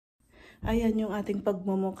Ayan yung ating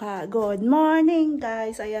pagmumukha. Good morning,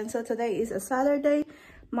 guys. Ayan, so today is a Saturday,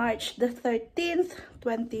 March the 13th,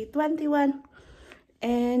 2021.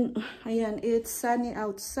 And ayan, it's sunny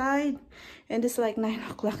outside. And it's like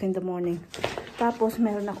 9 o'clock in the morning. Tapos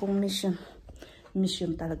meron akong mission.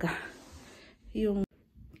 Mission talaga.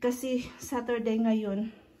 Kasi Saturday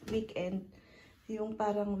ngayon, weekend. Yung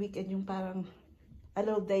parang weekend, yung parang a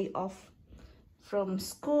little day off from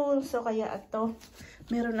school. So kaya ito,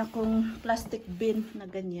 meron akong plastic bin na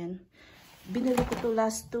ganyan. Binili ko to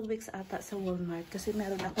last 2 weeks ata sa Walmart. Kasi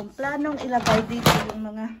meron akong planong ilagay dito yung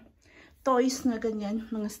mga toys na ganyan.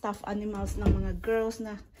 Mga stuffed animals ng mga girls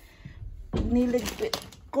na niligpit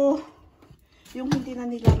ko. Yung hindi na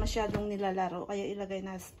nila masyadong nilalaro. Kaya ilagay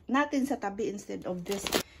natin sa tabi instead of this.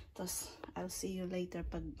 Tapos, I'll see you later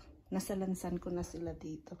pag nasalansan ko na sila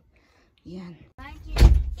dito. Yan.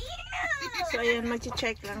 So, ayan,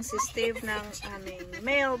 mag-check lang si Steve ng aming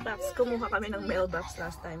mailbox. Kumuha kami ng mailbox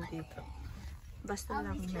last time dito. Basta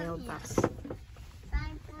lang mailbox.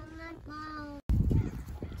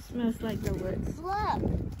 Smells like the words. Look!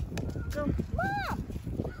 Go. Look!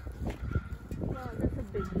 Wow, that's a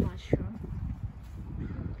big mushroom.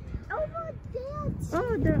 Oh my God!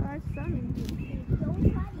 Oh, there are some.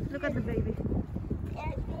 Look at the baby.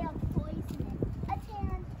 They have poison.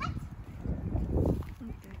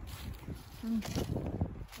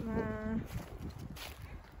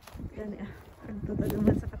 Gani ang totoo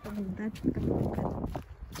naman sa katulad.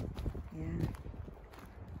 Yan.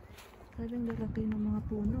 Talagang lalaki ng mga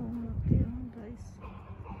puno. Laki guys.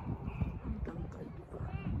 Ang tangkad pa.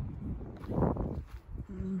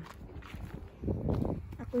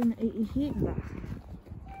 Ako'y naiihi ba?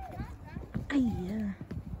 Ay, yeah.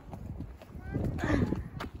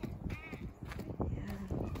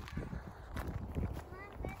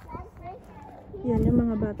 Yan yung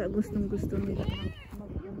mga bata gustong-gusto nila.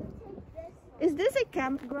 Is this a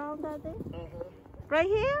campground, Daddy? Right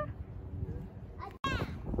here?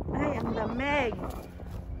 Ay, ang lamig.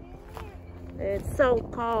 It's so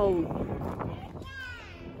cold.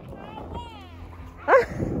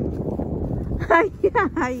 Ay,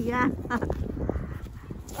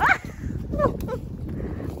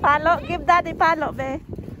 palo, give Daddy palo, be.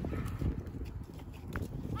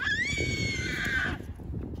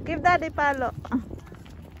 Give Daddy palo.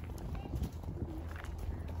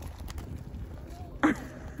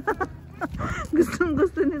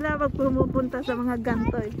 Gustong-gusto nila pag pumupunta sa mga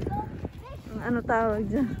gantoy. Ano tawag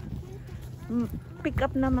dyan? Pick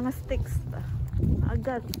up na mga sticks.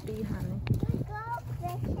 Agad, pihan.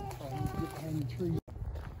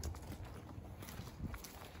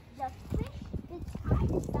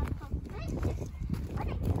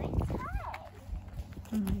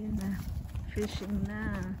 Ayan na. Fishing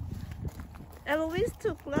na. Eloise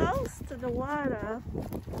too close to the water.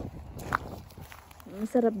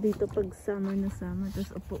 Masarap dito pag summer na summer.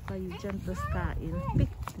 Tapos upo kayo dyan. Tapos kain.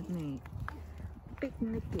 Picnic.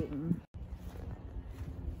 Picnicking.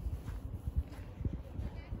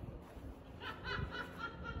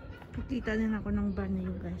 Pakita din ako ng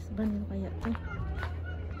banyo guys. Banyo kaya ito.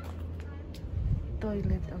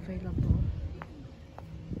 Toilet available.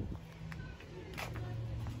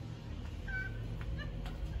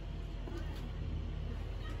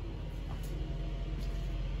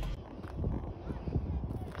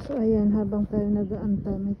 So ayan, habang tayo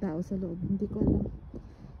nag-aantay, may tao sa loob. Hindi ko alam.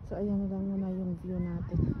 So ayan na lang muna yung view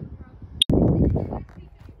natin.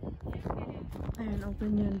 Ayan,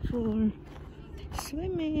 open yan for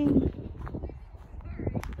swimming.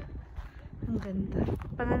 Ang ganda.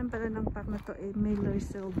 Pangalan pala ng park na to ay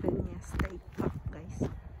Millersylvania State Park, guys.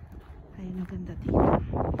 Ayan, ang ganda dito.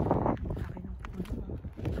 Laki ng puno.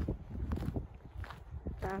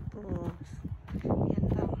 Tapos yan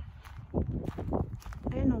lang.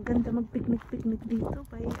 Ayun, ang ganda mag-picnic dito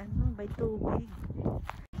by tubig.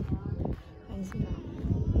 Ayun sila.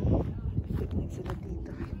 Picnic sila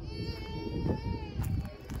dito.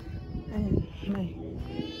 Ayun, may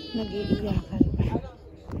nag-iiyakan pa.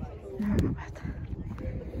 Mga bata.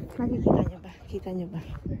 Nakikita nyo ba? Kita nyo ba?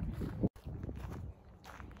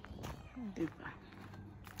 Diba?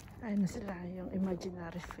 Ayun na sila, yung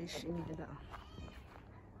imaginary fishing nila.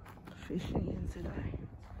 Fishing yan sila.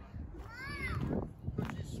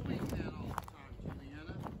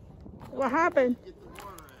 What happened?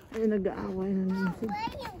 Ay, nag-aaway na naman sila.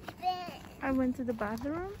 I went to the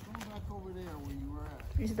bathroom.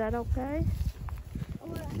 Is that okay?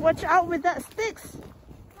 Watch out with that sticks.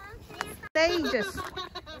 Dangerous.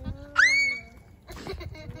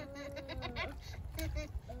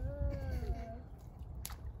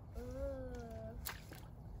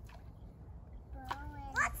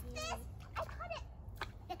 What's this? I caught it.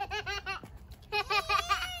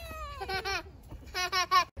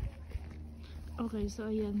 Okay, so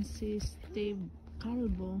ayan si Steve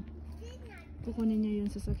Calvo. Kukunin niya yung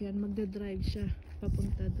sasakyan. Magdadrive siya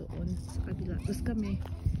papunta doon sa kabila. Tapos kami,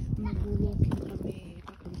 mag-walking kami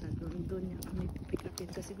papunta doon. Doon niya kami pick upin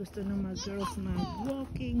kasi gusto ng mga girls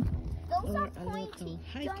mag-walking or a little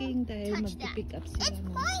hiking dahil mag-pick up sila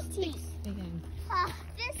ng sticks. Ayan.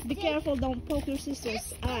 Be careful, don't poke your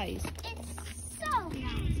sister's eyes. It's so not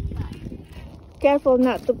good. Careful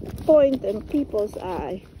not to point in people's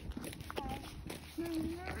eye.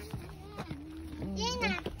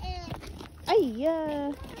 Ay,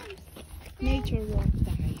 yeah. Nature won't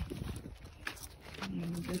die.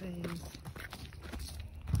 Ayan, guys.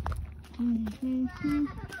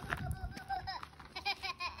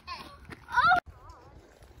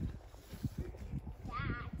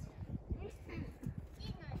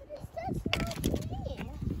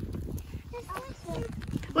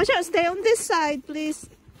 We shall stay on this side,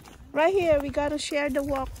 please. Right here, we gotta share the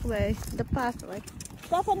walkway, the pathway.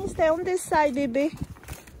 Stephanie, stay on this side, baby.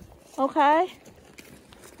 Okay?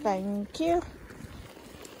 Thank you.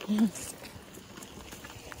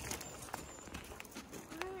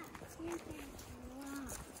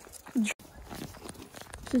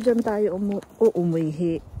 So, dyan tayo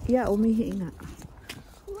umihi. Yeah, umihi nga.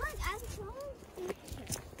 Look, I'm showing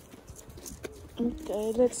pictures. Okay,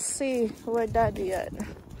 let's see where Daddy at.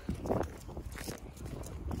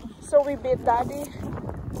 So we beat Daddy.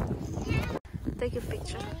 Take a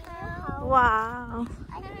picture. Wow.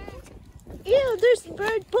 Ew, there's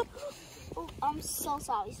bird poop. Oh, I'm so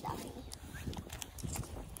sorry, Stephanie.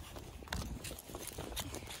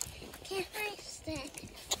 Can I stick?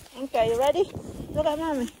 Okay, you ready? Look at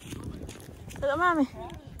mommy. Look at mommy.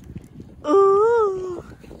 Ooh.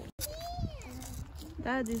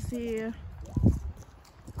 Daddy's here.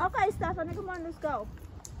 Okay, Stephanie, come on, let's go.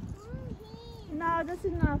 No, that's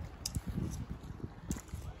enough.